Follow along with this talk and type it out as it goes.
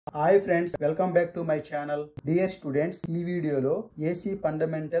Hi friends, welcome back to my channel. Dear students, ఈ వీడియోలో AC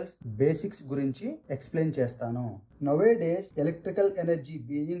fundamentals basics గురించి explain చేస్తాను. Nowadays, electrical energy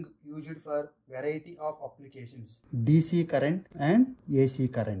being used for variety of applications. DC current and AC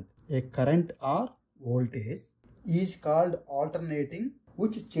current. A current or voltage is called alternating,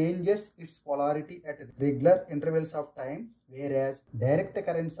 which changes its polarity at regular intervals of time, whereas direct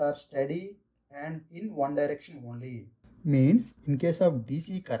currents are steady and in one direction only. Means in case of DC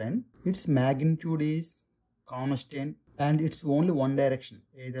current, its magnitude is constant and it's only one direction,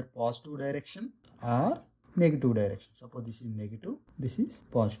 either positive direction or negative direction. Suppose this is negative, this is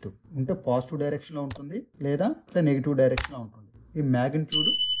positive. Unte positive direction lo untundi leda ita negative direction lo untundi. Ee magnitude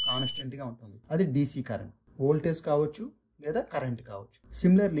constant ga untundi. Adi DC current. Voltage kavachu leda current kavachu.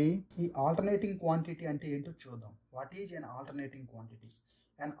 Similarly, ee alternating quantity ante ento chuddam. What is an alternating quantity?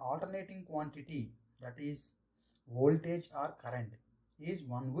 An alternating quantity, that is voltage or current, is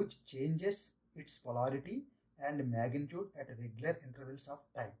one which changes its polarity and magnitude at regular intervals of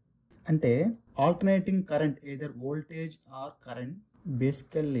time. Ante alternating current, either voltage or current,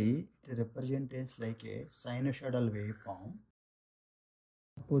 basically it represents like a sinusoidal waveform.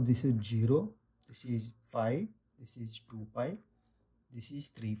 Suppose this is 0, this is 5, this is 2 pi, this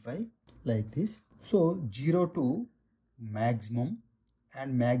is 3 pi, like this. So 0 to maximum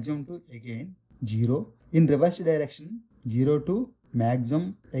and maximum to again 0. In reverse direction, 0 to maximum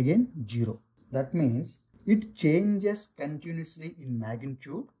again 0. That means it changes continuously in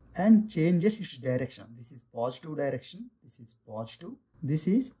magnitude and changes its direction. This is positive direction, this is positive, this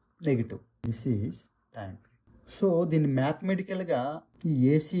is negative, this is time. So then mathematical ga ఈ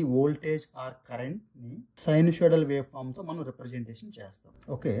AC voltage or current ni sinusoidal waveform తో మనం representation చేస్తాం.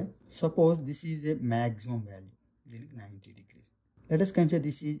 Okay, suppose this is a maximum value, దీనికి 90 degrees. Let us consider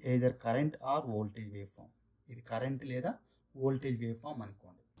this is either current or voltage waveform. ఇది current లేదా voltage wave form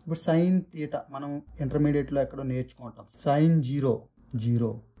అనుకోండి. ఇప్పుడు sine theta మనం ఇంటర్మీడియట్లో ఎక్కడో నేర్చుకుంటాం. Sign 0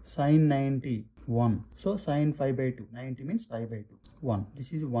 0, sign 90 1. So sign 5/2, 90 means 5/2 1.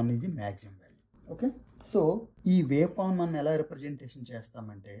 This is 1 is the maximum value. Okay, so ఈ వేవ్ ఫామ్ మనం ఎలా రిప్రజెంటేషన్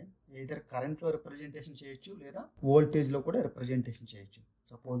చేస్తామంటే either కరెంట్లో రిప్రజెంటేషన్ చేయొచ్చు లేదా వోల్టేజ్లో కూడా రిప్రజెంటేషన్ చేయొచ్చు.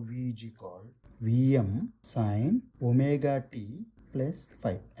 Suppose V is called Vm sin omega t plus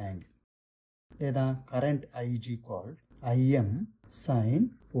 5 angle. లేదా current I is called Im sin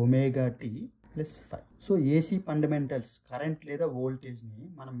omega t plus 5. So AC fundamentals current లేదా వోల్టేజ్ ని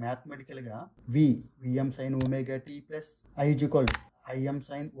మనం మ్యాథమెటికల్ గా Vm sin omega t plus I is called Im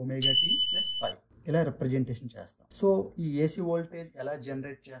sin omega t plus 5 ఇలా representation చేస్తాం. So ఈ AC voltage ఎలా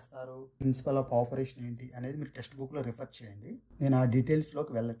generate చేస్తారు, principal of operation ఏంటి అనేది మీరు టెక్స్ట్ బుక్ లో రిఫర్ చేయండి. నేను ఆ డీటెయిల్స్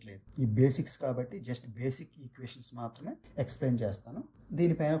లోకి వెళ్ళట్లేదు, ఈ బేసిక్స్ కాబట్టి జస్ట్ బేసిక్ ఈక్వేషన్స్ మాత్రమే ఎక్స్ప్లెయిన్ చేస్తాను.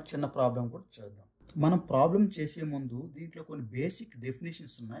 దీనిపైన ఒక చిన్న ప్రాబ్లం కూడా చేద్దాం. మనం ప్రాబ్లం చేసే ముందు దీంట్లో కొన్ని బేసిక్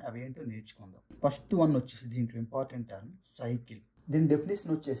డెఫినేషన్స్ ఉన్నాయి, అవి ఏంటో నేర్చుకుందాం. ఫస్ట్ వన్ వచ్చేసి దీంట్లో ఇంపార్టెంట్ టర్మ్ సైకిల్. దీని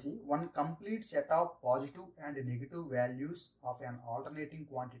డెఫినేషన్ వచ్చేసి one complete set of positive and negative values of an alternating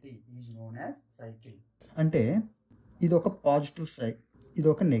quantity is known as cycle. అంటే ఇది ఒక పాజిటివ్ ఇది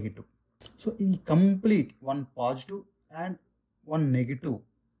ఒక నెగిటివ్. సో ఈ complete one positive and one negative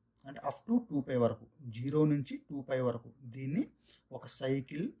అంటే అప్ టు 2 pi వరకు, 0 నుంచి 2 pi వరకు, దీన్ని ఒక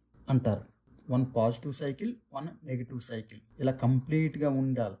సైకిల్ అంటారు. One positive cycle, one negative cycle, ఇలా కంప్లీట్గా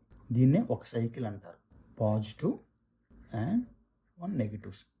ఉండాలి, దీన్నే ఒక సైకిల్ అంటారు. Positive and one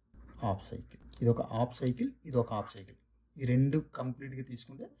negative half cycle, ఇది ఒక హాఫ్ సైకిల్, ఇది ఒక హాఫ్ సైకిల్, ఈ రెండు కంప్లీట్గా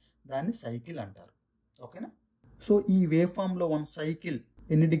తీసుకుంటే దాన్ని సైకిల్ అంటారు. ఓకేనా? సో ఈ వేవ్ ఫామ్లో వన్ సైకిల్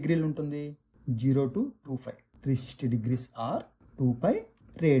ఎన్ని డిగ్రీలు ఉంటుంది? 0 to 2 pi, 360 degrees are 2 pi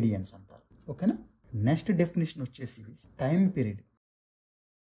radians అంటారు. ఓకేనా? నెక్స్ట్ డెఫినేషన్ వచ్చేసి టైం పీరియడ్.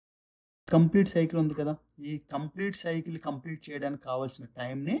 కంప్లీట్ సైకిల్ ఉంది కదా, ఈ కంప్లీట్ సైకిల్ కంప్లీట్ చేయడానికి కావాల్సిన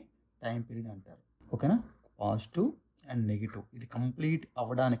టైంనే టైం పీరియడ్ అంటారు. ఓకేనా? పాజిటివ్ అండ్ నెగిటివ్ ఇది కంప్లీట్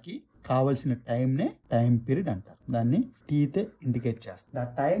అవ్వడానికి కావలసిన టైంనే టైం పీరియడ్ అంటారు. దాన్ని టీతో ఇండికేట్ చేస్తారు. The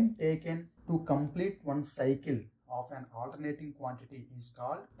time taken to complete one cycle of an alternating quantity is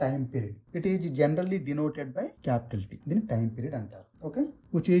called time period. It is generally denoted by capital T. దీన్ని time period అంటారు. Okay,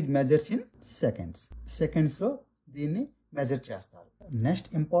 which is measures in seconds. Seconds లో దీన్ని measure చేస్తారు. Next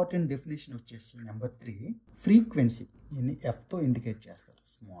important definition వచ్చేసి number 3, frequency. దీన్ని F తో indicate చేస్తారు,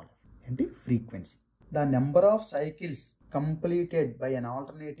 small f. ఏంటి? Frequency. The number of cycles completed by an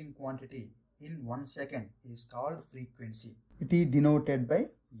alternating quantity in 1 second is called frequency. It is denoted by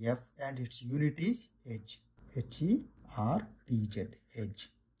F and its unit is H. H-E-R-T-Z. H.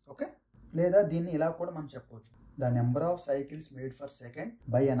 Okay? లేదా దీన్ని ఇలా కూడా మనం చెప్పవచ్చు. The number of cycles made per second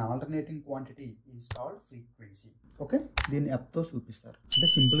by an alternating quantity is called frequency. Okay, దీన్ని ఎఫ్తో చూపిస్తారు. అంటే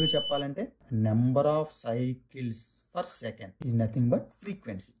సింపుల్గా చెప్పాలంటే number of cycles per second is nothing but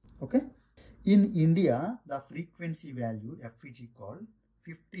frequency. Okay, in India the frequency value F is equal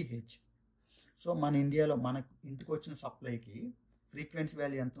 50 H. So మన ఇండియాలో మనకు ఇంటికి వచ్చిన సప్లైకి ఫ్రీక్వెన్సీ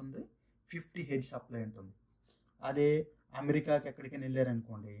వాల్యూ ఎంత ఉంది? 50 హెచ్ సప్లై ఉంటుంది. అదే అమెరికాకి ఎక్కడికైనా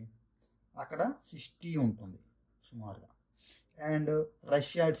వెళ్ళారనుకోండి, అక్కడ 60 ఉంటుంది సుమారుగా. అండ్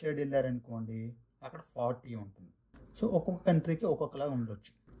రష్యా సైడ్ వెళ్ళారనుకోండి, అక్కడ 40 ఉంటుంది. సో ఒక్కొక్క కంట్రీకి ఒక్కొక్కలా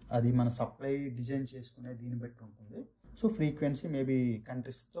ఉండొచ్చు. అది మన సప్లై డిజైన్ చేసుకునే దీన్ని బట్టి ఉంటుంది. సో ఫ్రీక్వెన్సీ మేబీ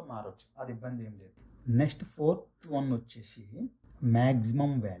కంట్రీస్తో మారచ్చు, అది ఇబ్బంది ఏం లేదు. నెక్స్ట్ 4th వన్ వచ్చేసి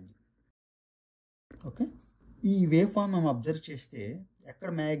మ్యాక్సిమం వాల్యూ. ఓకే, ఈ వేవ్ ఫామ్ మనం అబ్జర్వ్ చేస్తే ఎక్కడ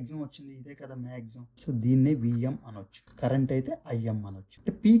మ్యాక్సిమం వచ్చింది? ఇదే కదా మ్యాక్సిమం. సో దీన్నే విఎం అనొచ్చు, కరెంట్ అయితే ఐఎం అనొచ్చు.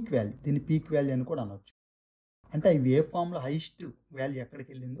 అంటే పీక్ వాల్యూ, దీన్ని పీక్ వాల్యూ అని కూడా అనొచ్చు. అంటే ఈ వేవ్ ఫామ్లో హైయెస్ట్ వాల్యూ ఎక్కడికి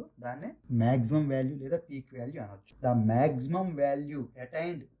వెళ్ళిందో దాన్నే మ్యాక్సిమం వాల్యూ లేదా పీక్ వాల్యూ అనొచ్చు. The maximum value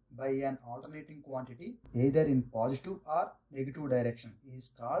attained by an alternating quantity either in positive or negative direction is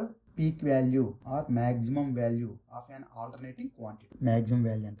called peak value or maximum value of an alternating quantity. Maximum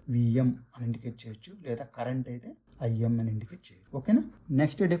value అంటే Vm అని indicate చేయొచ్చు, లేదా current అయితే Im అని indicate చేయొచ్చు. ఓకేనా.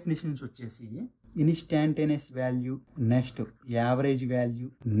 Next definitions వచ్చేసి instantaneous value, next average value,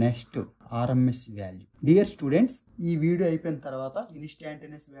 next RMS value. Dear students, ఈ వీడియో అయిపోయిన తర్వాత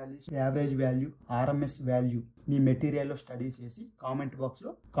instantaneous values, average value, RMS value మీ మెటీరియల్లో స్టడీ చేసి కామెంట్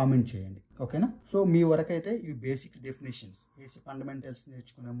బాక్స్లో కామెంట్ చేయండి. ఓకేనా. సో మీ వరకు అయితే ఈ బేసిక్ డెఫినేషన్స్, ఏసీ ఫండమెంటల్స్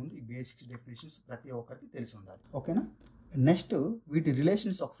నేర్చుకునే ముందు ఈ బేసిక్స్ డెఫినేషన్స్ ప్రతి ఒక్కరికి తెలిసి ఉండాలి. ఓకేనా. నెక్స్ట్ వీటి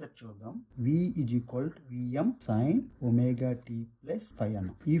రిలేషన్స్ ఒకసారి చూద్దాం. V is equal to Vm sin omega tea plus ఫై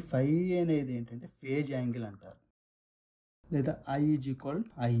అన్నాం. ఈ ఫై అనేది ఏంటంటే ఫేజ్ యాంగిల్ అంటారు, లేదా I is equal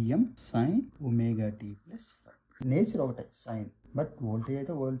Im sin omega tea plus phi. Nature ఒకటే సైన్, బట్ వోల్టేజ్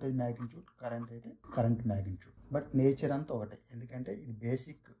అయితే వోల్టేజ్ మ్యాగ్నిట్యూడ్, కరెంట్ అయితే కరెంట్ మ్యాగ్నిట్యూడ్, బట్ నేచర్ అంతా ఒకటే. ఎందుకంటే ఇది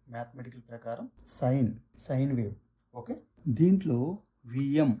బేసిక్ మ్యాథమెటికల్ ప్రకారం సైన్ వేవ్. ఓకే, దీంట్లో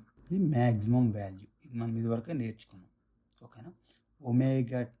Vm ఇది మ్యాక్సిమం వాల్యూ, ఇది మనం ఇదివరకే నేర్చుకున్నాం. ఓకేనా.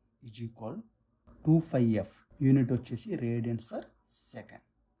 Omega is equal 2πf, unit వచ్చేసి రేడియన్స్ పర్ సెకండ్.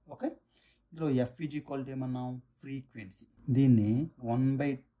 ఓకే, ఇందులో F is equal to ఏమన్నాం? Frequency. దీన్ని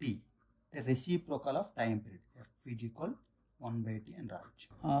 1/t reciprocal of time period, F is equal 1/t అని రాయొచ్చు,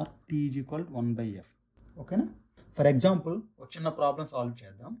 are T is equal 1/f. ఓకేనా. ఫర్ ఎగ్జాంపుల్ ఒక చిన్న ప్రాబ్లం సాల్వ్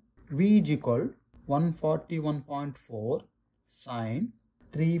చేద్దాం. V is equal 141.4 sin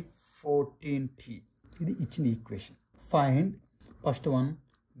 314t. ఇది ఇచ్చిన equation. Find first one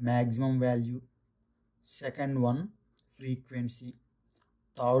maximum value, second one frequency,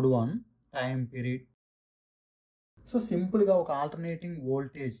 third one time period. So సింపుల్గా ఒక ఆల్టర్నేటింగ్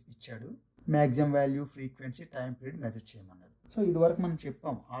వోల్టేజ్ ఇచ్చాడు, maximum value, frequency, time period measure చేయమన్నాడు. So ఇదివరకు మనం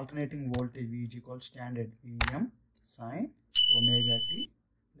చెప్పాం alternating voltage V is equal standard Vm sin omega tea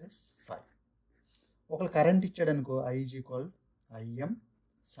plus ఫై. ఒకవేళ current ఇచ్చాడు అనుకో, I is equal Im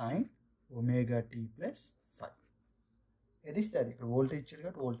sin omega tea plus ఫై. ఏది ఇస్తే అది, ఇక్కడ వోల్టేజ్ ఇచ్చాడు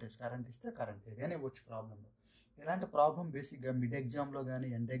కాబట్టి వోల్టేజ్, కరెంట్ ఇస్తే కరెంట్, ఏదైనా ఇవ్వచ్చు ప్రాబ్లంలో. ఇలాంటి ప్రాబ్లం బేసిక్గా మిడ్ ఎగ్జామ్లో కానీ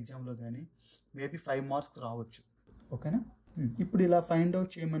ఎండ్ ఎగ్జామ్లో కానీ మేబీ 5 మార్క్స్ రావచ్చు. ఓకేనా. ఇప్పుడు ఇలా ఫైండ్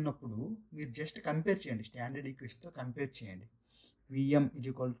అవుట్ చేయమన్నప్పుడు మీరు జస్ట్ కంపేర్ చేయండి, స్టాండర్డ్ ఈక్వేషన్తో కంపేర్ చేయండి. Vm is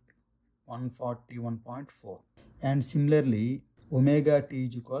equal 141.4 and similarly omega T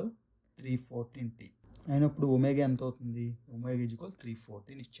is equal 314t అయినప్పుడు ఒమేగా ఎంత అవుతుంది? ఒమేగా ఈజ్ ఈక్వల్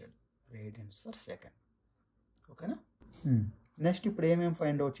 314 ఇచ్చాడు, రేడియన్స్ పర్ సెకండ్. ఓకేనా. నెక్స్ట్ ఇప్పుడు ఏమేమి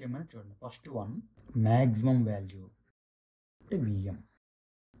ఫైండ్ అవుట్ చేయమని చూడండి. ఫస్ట్ వన్ మ్యాక్సిమం వాల్యూ అంటే Vm.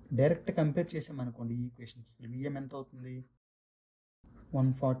 డైరెక్ట్ కంపేర్ చేసామనుకోండి ఈ ఈక్వేషన్కి, Vm ఎంత అవుతుంది?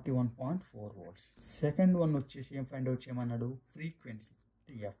 141.4 volts. సెకండ్ వన్ వచ్చేసి ఏం ఫైండ్ అవుట్ చేయమన్నాడు? ఫ్రీక్వెన్సీ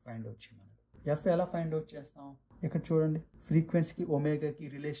అంటే F ఫైండ్ అవుట్ చేయమన్నాడు. F ఎలా ఫైండ్ అవుట్ చేస్తాం? ఇక్కడ చూడండి, ఫ్రీక్వెన్సీకి ఒమేగాకి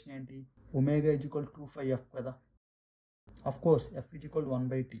రిలేషన్ ఏంటి? ఒమేగా ఈజ్ ఈక్వల్ 2πf కదా. Of course F is equal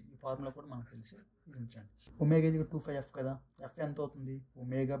 1/t, ఈ ఫార్ములా కూడా మనకు తెలిసి ఉంచండి. ఒమేగా ఈజ్ ఈక్వల్ 2πf కదా. F ఎంత అవుతుంది?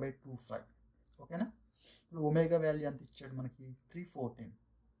 ఒమేగా/2π. ఓకేనా. ఇప్పుడు ఒమేగా వాల్యూ ఎంత ఇచ్చాడు మనకి? 314.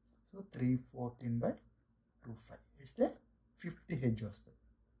 సో 314/2π ఇస్తే 50 హెర్ట్జ్ వస్తుంది.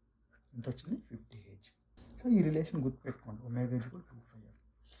 ఎంత వచ్చింది? 50 హెర్ట్జ్. సో ఈ రిలేషన్ గుర్తుపెట్టుకోండి, ఒమేగా ఈజ్ ఈక్వల్ 2πf.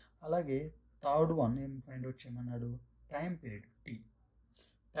 అలాగే థర్డ్ వన్ ఏం ఫైండ్ అవుట్ చేయమన్నాడు? Time period T.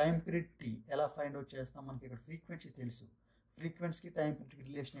 Time period T ఎలా ఫైండ్ అవుట్ చేస్తాం? మనకి ఇక్కడ ఫ్రీక్వెన్సీ తెలుసు, ఫ్రీక్వెన్సీకి టైం పీరియడ్కి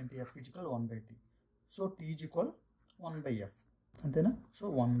రిలేషన్ ఏంటి? F is equal 1/t. So T is equal 1/f, అంతేనా. సో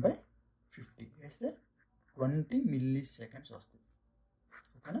 1/50 వేస్తే 20 మిల్లీ సెకండ్స్ వస్తుంది.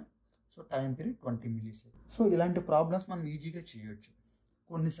 ఓకేనా. So time period 20 milli seconds. So ఇలాంటి ప్రాబ్లమ్స్ మనం ఈజీగా చేయొచ్చు.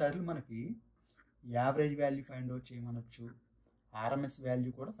 కొన్నిసార్లు మనకి average value find out చేయమనొచ్చు, RMS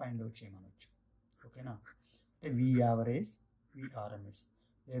value కూడా ఫైండ్ అవుట్ చేయమనొచ్చు. ఓకేనా. అంటే V యావరేజ్ VRMS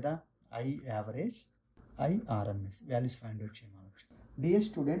లేదా I average IRMS values find out చేయమనొచ్చు. Dear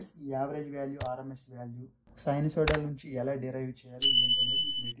students, ఈ average value RMS value sinusoidal నుంచి ఎలా డిరైవ్ చేయాలి ఏంటనేది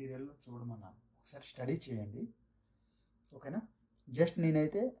మీకు మెటీరియల్లో చూడమన్నాను. ఒకసారి స్టడీ చేయండి, ఓకేనా. జస్ట్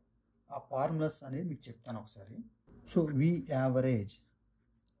నేనైతే ఆ ఫార్ములాస్ అనేది మీకు చెప్తాను ఒకసారి. So V average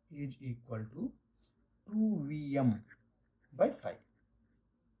is equal to 2VM/5,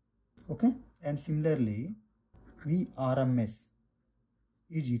 okay. And similarly VRMS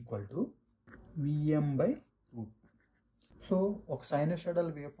is equal to VM/√2. So ఒక సైనసోయిడల్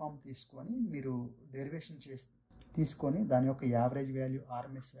వేవ్ ఫామ్ తీసుకొని మీరు డెరివేషన్ తీసుకొని దాని యొక్క యావరేజ్ వాల్యూ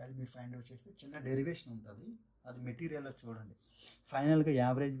RMS వాల్యూ మీరు ఫైండ్ అవుట్ చేస్తే చిన్న డెరివేషన్ ఉంటుంది, అది మెటీరియల్లో చూడండి. ఫైనల్గా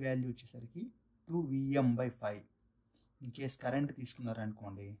యావరేజ్ వాల్యూ వచ్చేసరికి 2VM/5. In case current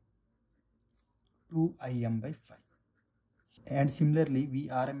తీసుకున్నారనుకోండి 2IM/5. And similarly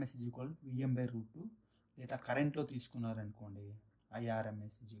VRMS is equal VM/√2, లేదా కరెంట్లో తీసుకున్నారనుకోండి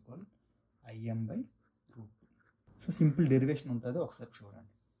IRMS is equal IM/√2. So simple derivation ఉంటుంది, ఒకసారి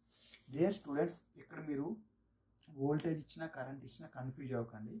చూడండి. డియర్ స్టూడెంట్స్, ఇక్కడ మీరు వోల్టేజ్ ఇచ్చినా కరెంట్ ఇచ్చినా కన్ఫ్యూజ్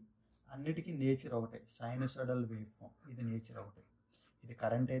అవ్వకండి. అన్నిటికీ నేచర్ ఒకటే, సైనసోయిడల్ వేవ్ ఫామ్ ఇది నేచర్ ఒకటే. ఇది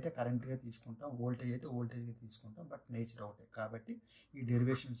కరెంట్ అయితే కరెంట్గా తీసుకుంటాం, వోల్టేజ్ అయితే వోల్టేజ్గా తీసుకుంటాం, బట్ నేచర్ ఒకటే. కాబట్టి ఈ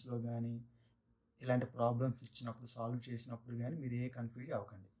డెరివేషన్స్లో కానీ ఇలాంటి ప్రాబ్లమ్స్ ఇచ్చినప్పుడు సాల్వ్ చేసినప్పుడు కానీ మీరు ఏ కన్ఫ్యూజ్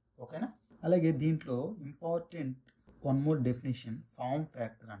అవ్వకండి, ఓకేనా. అలాగే దీంట్లో important one more definition, form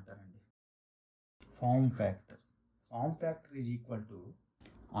factor అంటారండి. Form factor is equal to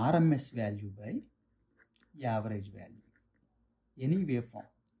RMS value by average value. Any wave form,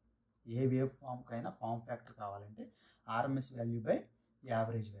 A wave ఫామ్కైనా form factor కావాలంటే RMS value by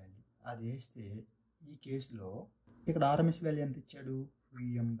average value. అది వేస్తే ఈ కేసులో ఇక్కడ RMS వాల్యూ ఎంత ఇచ్చాడు,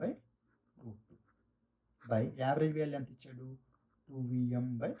 VM/√2 బై యావరేజ్ వాల్యూ ఎంత ఇచ్చాడు,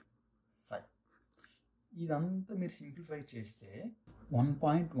 2VM/5. ఇదంతా మీరు సింప్లిఫై చేస్తే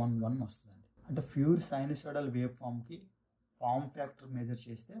 1.11 వస్తుందండి. అంటే pure sinusoidal wave ఫామ్కి form factor measure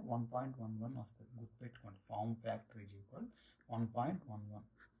చేస్తే 1.11 వస్తుంది. గుర్తుపెట్టుకోండి, ఫామ్ ఫ్యాక్టర్ ఈజ్ ఈక్వల్ 1.11.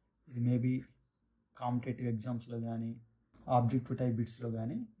 ఇది మేబీ కాంపిటేటివ్ ఎగ్జామ్స్లో కానీ ఆబ్జెక్టివ్ టైప్ బిట్స్లో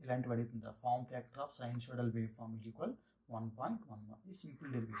కానీ ఇలాంటివి అడుగుతుంటారు. Form factor of sinusoidal wave form is equal 1.11. ఇది సింపుల్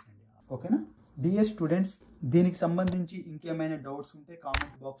డెరివేషన్ అండి, ఓకేనా. డియర్ స్టూడెంట్స్, దీనికి సంబంధించి ఇంకేమైనా డౌట్స్ ఉంటే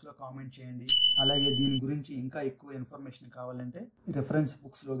కామెంట్ బాక్స్లో కామెంట్ చేయండి. అలాగే దీని గురించి ఇంకా ఎక్కువ ఇన్ఫర్మేషన్ కావాలంటే రిఫరెన్స్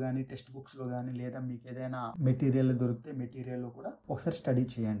బుక్స్లో కానీ టెక్స్ట్ బుక్స్లో కానీ లేదా మీకు ఏదైనా మెటీరియల్ దొరికితే మెటీరియల్లో కూడా ఒకసారి స్టడీ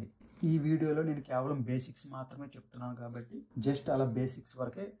చేయండి. ఈ వీడియోలో నేను కేవలం బేసిక్స్ మాత్రమే చెప్తున్నాను కాబట్టి జస్ట్ అలా బేసిక్స్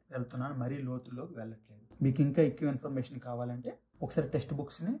వరకే వెళ్తున్నాను, మరీ లోతుల్లోకి వెళ్ళట్లేదు. మీకు ఇంకా ఎక్కువ ఇన్ఫర్మేషన్ కావాలంటే ఒకసారి టెక్స్ట్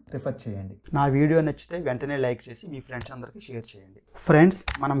బుక్స్ని రిఫర్ చేయండి. నా వీడియో నచ్చితే వెంటనే లైక్ చేసి మీ ఫ్రెండ్స్ అందరికీ షేర్ చేయండి. ఫ్రెండ్స్,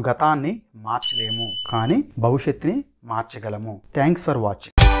 మనం గతాన్ని మార్చలేము కానీ భవిష్యత్తుని మార్చగలము. Thanks for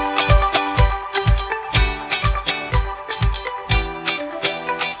watching.